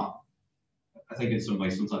 because it's not, I think in some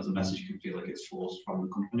ways sometimes the message can feel like it's forced from the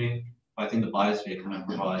company. But I think the Biosphere kind of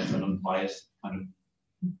provides an unbiased kind of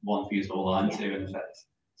one for you to align to, in effect.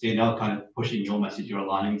 So you're not kind of pushing your message, you're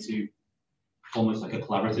aligning to almost like a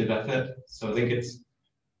collaborative effort. So I think it's,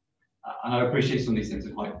 and I appreciate some of these things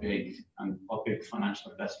are quite big and are big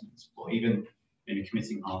financial investments, but even maybe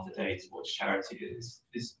committing half a day towards charity is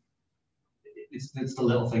it's the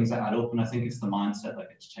little things that add up, and I think it's the mindset that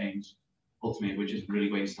gets changed ultimately, which is really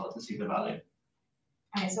where you start to see the value.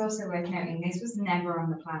 And it's also worth noting, this was never on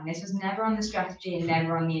the plan. This was never on the strategy and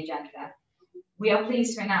never on the agenda. We are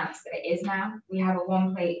pleased to announce that it is now. We have a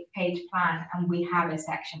one-page plan, and we have a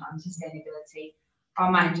section on sustainability. Our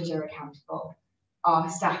managers are accountable. Our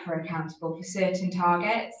staff are accountable for certain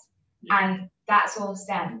targets. And that's all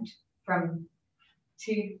stemmed from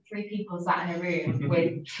 2-3 people sat in a room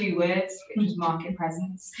with 2 words, which was market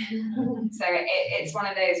presence. So it's one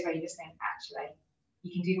of those where you just think, actually,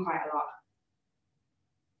 you can do quite a lot.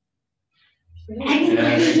 Any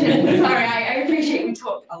questions? Sorry, I appreciate we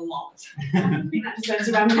talked a lot. I think that deserves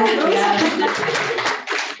a round of applause.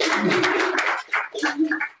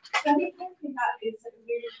 I think hopefully that is a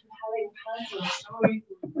really compelling personal story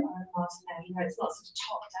from Martin there. You know, it's not sort of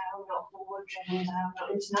top down, not forward driven down, not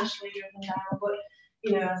internationally driven down, but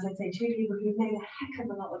you know, as I say, 2 people who've made a heck of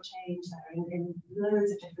a lot of change there in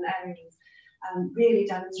loads of different areas, really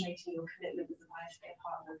demonstrating your commitment as a Biosphere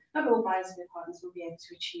partner. Not all Biosphere partners will be able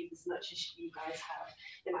to achieve as much as you guys have.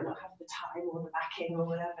 They might not have the time or the backing or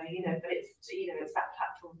whatever, you know, but it's, you know, it's that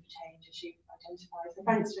platform for change as you've identified. So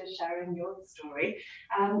thanks for sharing your story.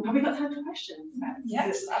 Have we got time for questions?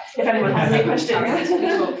 Yes, absolutely. If anyone has any questions.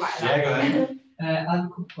 Yeah, go ahead. I have a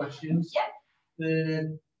couple of questions.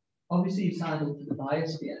 Yeah. Obviously you signed up to the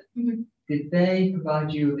Biosphere. Did they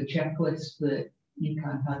provide you with a checklist that you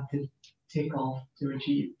kind of had to tick off to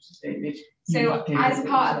achieve sustainability? So as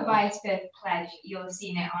part of the Biosphere pledge, you'll have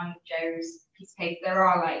seen it on Joe's piece of paper. There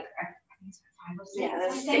are like, I think it's 5 or 6. Yeah,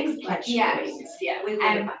 there's 6 pledge points. Yeah, with the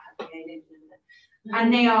back up again.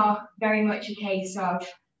 And they are very much a case of,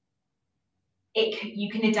 you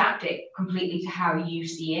can adapt it completely to how you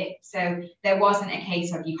see it. So there wasn't a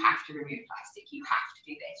case of you have to remove plastic, you have to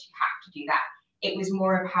do this, you have to do that. It was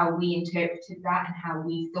more of how we interpreted that and how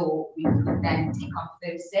we thought we would then tick off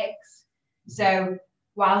those 6. So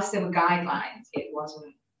whilst there were guidelines, it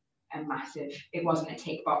wasn't a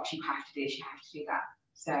tick box, you have to do this, you have to do that.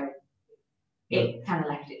 So it kind of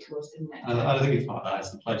left it to us, didn't it? I don't think it's part of that,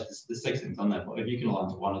 it's the pledge. There's 6 things on there, but if you can align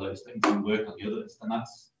to one of those things and work on the others, then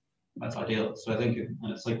that's ideal. So I think,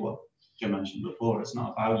 and it's like what Joe mentioned before, it's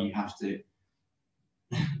not about you have to,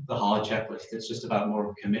 the hard checklist, it's just about more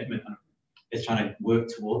of a commitment, and it's trying to work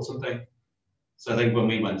towards something. So I think when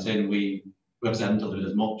we went in, we obviously haven't delivered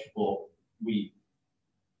as much, but we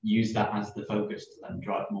use that as the focus to then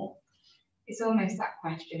drive more. It's almost that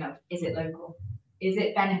question of, is it local? Is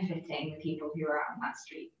it benefiting the people who are out on that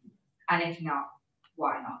street? And if not,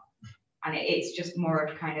 why not? And it's just more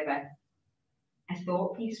of kind of a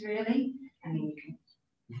thought piece, really. I mean, you can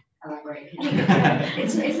elaborate.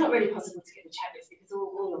 It's not really possible to get the checklist because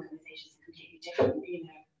all organisations are completely different. You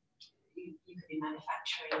know, you could be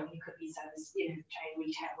manufacturing, you could be service, you know, trade,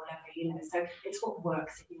 retail, whatever. You know, so it's what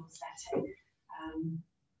works in your setting.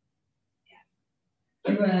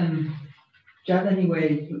 Do you have any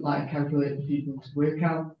way to like calculate for people to work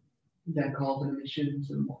out their carbon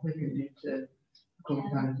emissions and what they can do to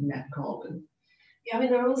become kind of net carbon? Yeah, I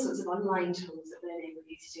mean, there are all sorts of online tools that will enable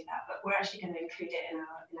you to do that, but we're actually going to include it in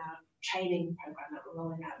our training program that we're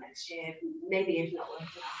rolling out next year. Maybe if not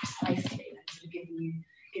working out precisely, then sort of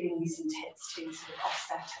giving you some tips to sort of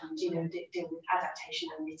offset and, you know, deal with adaptation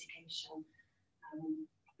and mitigation.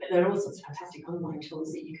 But there are all sorts of fantastic online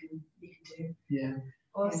tools that you can do. Yeah.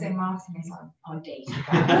 Also, Martin is on data.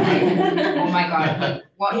 Oh my God,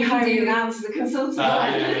 what you do now as a consultant.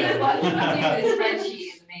 What you do with a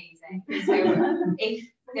spreadsheet is amazing. So if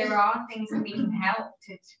there are things that we can help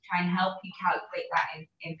to try and help you calculate that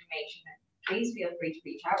information, please feel free to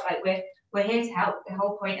reach out. Like we're here to help. The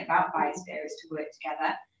whole point about Biosphere is to work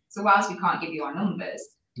together. So whilst we can't give you our numbers,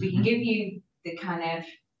 we can give you the kind of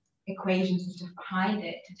equations and stuff behind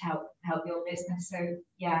it to help your business. So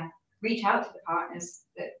yeah. reach out to the partners.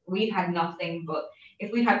 That we've had nothing but,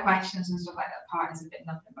 if we've had questions and stuff like that, partners have been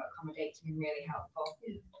nothing but accommodating and really helpful.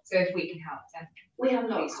 So if we can help them. We have a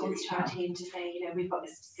lot of calls to our team to say, you know, we've got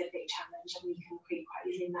this specific challenge and we can pretty quite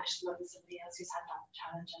easily match them up with somebody else who's had that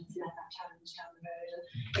challenge and has led that challenge down the road. And,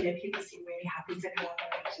 you know, people seem really happy to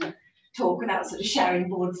collaborate and talk without sort of sharing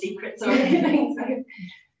board secrets or anything. So,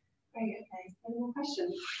 great, okay. Any more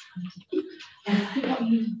questions? What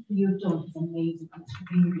you've done is amazing. It's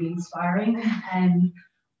really, really inspiring.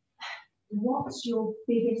 What's your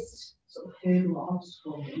biggest sort of hurdle or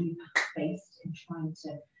obstacle that you've faced in trying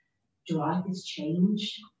to drive this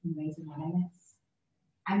change and raise awareness?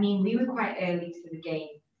 I mean, we were quite early to the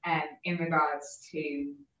game in regards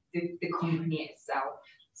to the company itself.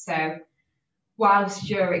 So whilst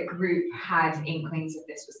Zurich Group had inklings that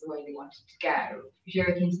this was the way they wanted to go,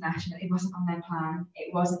 Zurich International, it wasn't on their plan,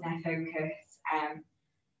 it wasn't their focus.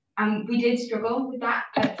 And we did struggle with that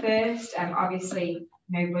at first. Obviously,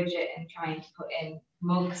 no budget and trying to put in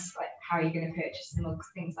mugs, like how are you going to purchase the mugs,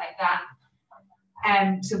 things like that.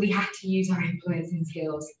 So we had to use our influencing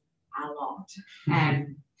skills a lot,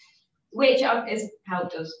 which has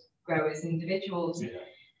helped us grow as individuals. Yeah.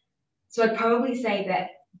 So I'd probably say that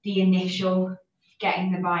the initial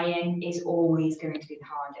getting the buy-in is always going to be the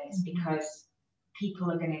hardest, because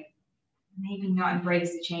people are going to maybe not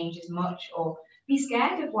embrace the change as much or be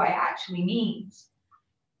scared of what it actually means.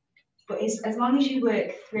 But as long as you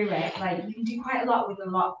work through it, like you can do quite a lot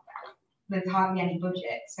with hardly any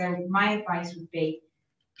budget. So my advice would be,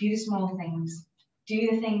 do the small things, do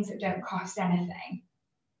the things that don't cost anything,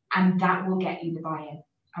 and that will get you the buy-in.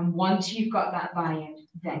 And once you've got that buy-in,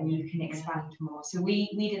 then you can expand more. So we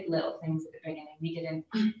did little things at the beginning. We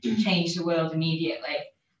didn't change the world immediately.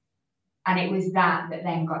 And it was that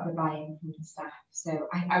then got the buy-in from the staff. So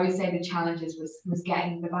I would say the challenges was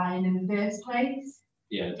getting the buy-in in the first place.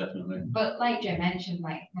 Yeah, definitely. But like Joe mentioned,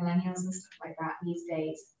 like millennials and stuff like that these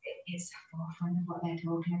days, it's the forefront of what they're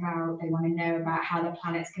talking about. They want to know about how the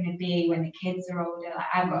planet's going to be when the kids are older. Like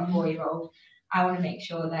I've got a 4-year-old. I want to make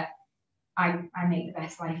sure that I make the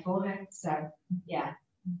best life for her. So yeah.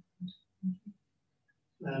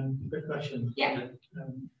 Quick question. Yeah.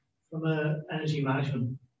 From an energy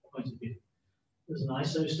management point of view, there's an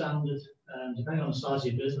ISO standard. Depending on the size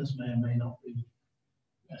of your business, may or may not be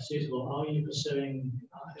suitable. Are you pursuing,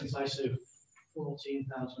 I think it's ISO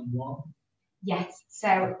 14001? Yes.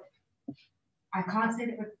 So I can't say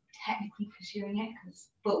that we're technically pursuing it,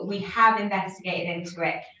 but we have investigated into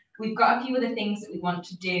it. We've got a few other things that we want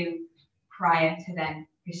to do prior to then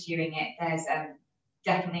pursuing it. There's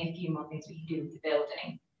definitely a few more things we can do with the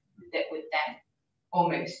building that would then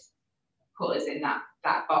almost put us in that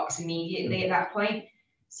box immediately at that point.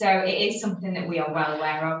 So it is something that we are well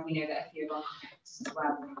aware of. We know that a few of our competitors as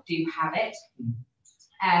well do have it.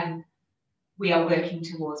 We are working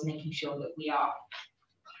towards making sure that we are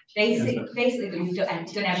basically we've done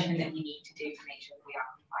everything that we need to do to make sure that we are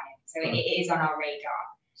compliant. So it is on our radar.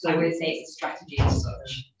 So I would say it's a strategy as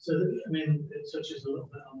such. So I mean, it touches a little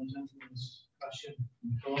bit on the gentleman's question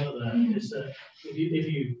before there, is that if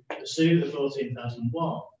you pursue the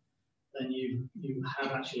 14001, then you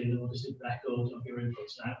have actually an audited record of your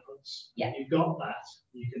inputs and outputs. Yeah. If you've got that,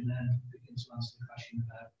 you can then begin to answer the question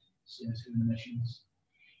about CO2 emissions.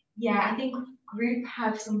 Yeah, I think Group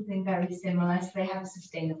have something very similar. So they have a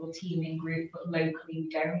sustainable team in Group, but locally we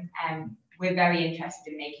don't. We're very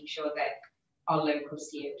interested in making sure that our local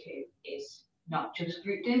CO2 is not just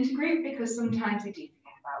grouped into Group, because sometimes they do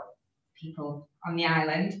forget about people on the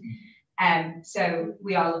island. So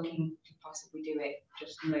we are looking to possibly do it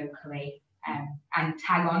just locally and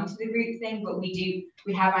tag on to the Group thing. But we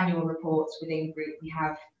have annual reports within Group. We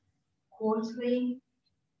have quarterly,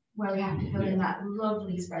 where we have to fill in that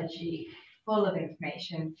lovely spreadsheet full of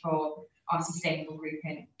information for our sustainable group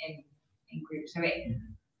in Group. So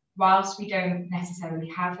whilst we don't necessarily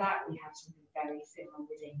have that, we have something very similar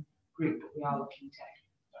within Group that we are looking to.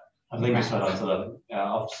 I think just add on to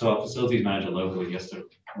that. So our facilities manager locally has to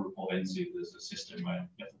report into, there's a system where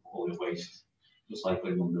you have to put all your waste,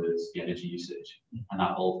 recycling numbers, the energy usage, and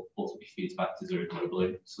that all ultimately feeds back to Zurich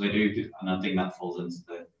globally. So they do, and I think that falls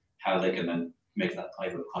into how they can then make that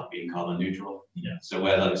type of being carbon neutral. Yeah. So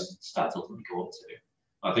where those stats ultimately go up to.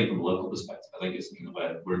 I think from a local perspective, I think it's something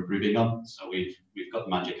that we're improving on. So we've got the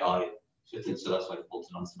magic eye fitted, so that's why it's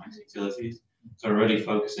bolted onto Max Utilities. So we're really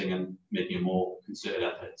focusing on making a more concerted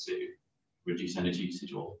effort to reduce energy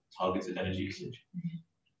usage or targeted energy usage,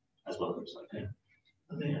 as well as recycling.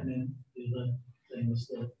 I think, and then the other thing was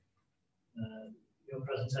that your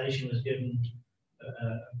presentation was given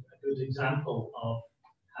a good example of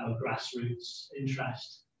how grassroots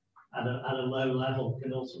interest at a low level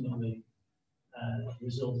can ultimately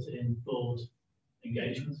result in board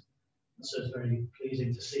engagement. And so it's very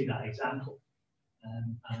pleasing to see that example.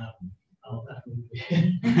 And I'll definitely be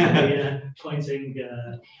pointing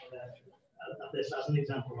at this as an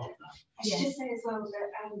example of that. I should just say as well that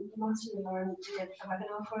Martin and Lauren did a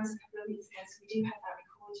webinar for us a couple of weeks ago, so we do have that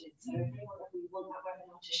recorded. So if anyone that we want that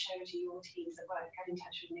webinar to show to your teams at work, get in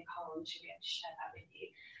touch with Nicole and she'll be able to share that with you.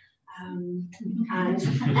 And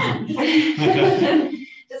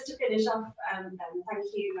just to finish off, then thank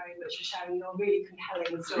you very much for sharing your really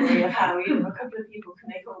compelling story of how a couple of people can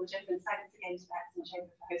make all the difference. Thanks again to the Excellent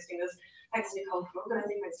Chamber for hosting us. Thanks Nicole for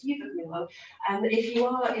organising. Thanks to you for coming along. If you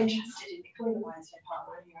are interested in becoming a Biosphere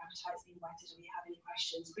partner, and your appetite's been whetted, or you have any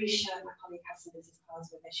questions, please share. My colleague has some business cards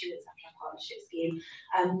with their students after our partnership scheme.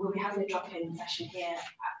 We'll be having a drop-in session here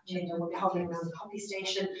at Chamber. We'll be hovering around the coffee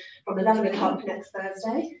station from 11 o'clock next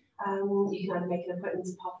Thursday. You can either make an appointment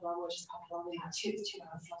to pop along or just pop along in that 2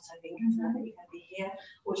 hour slot, I think, so that you can be here,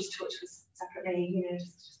 or just talk to us separately,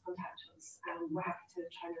 just contact us. We're happy to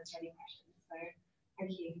try and answer any questions. So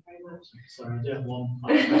thank you very much. Sorry, I do have one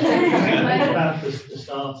question about the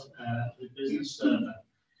start of the business survey.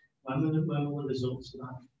 When will the results of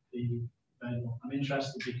that be available? I'm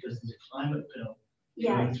interested because there's a climate bill.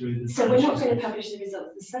 Yeah, so we're not going to publish the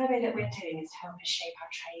results. The survey that we're doing is to help us shape our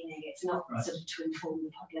training. It's not sort of to inform the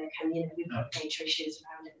public, and we've got data issues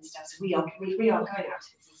around it and stuff. So we are going out to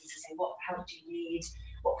businesses to say, what help do you need?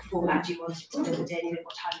 What format do you want it delivered in?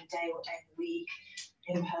 What time of day? What day of the week?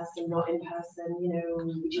 In person, not in person?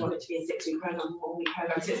 Would you want it to be a 6-week program, 1-week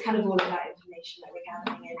program? So it's kind of all of that information that we're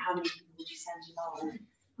gathering in. How many people would you send along?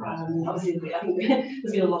 Obviously, I think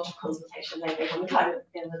there's been a lot of consultation lately on the climate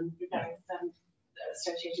bill and various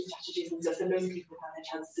associated strategies and stuff, so most people have their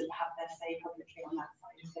chance to have their say publicly on that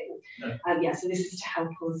side of things. So this is to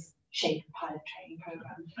help us shape a pilot training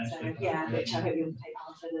program. So which I hope you'll take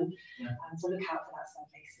part in, and so look out for that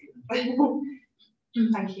survey soon.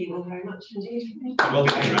 Thank you all very much indeed. Well,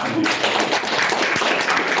 thank you.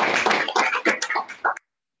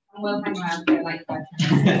 We'll hang around for like 5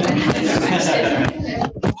 minutes.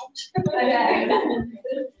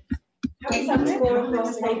 Have you some score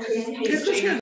across history?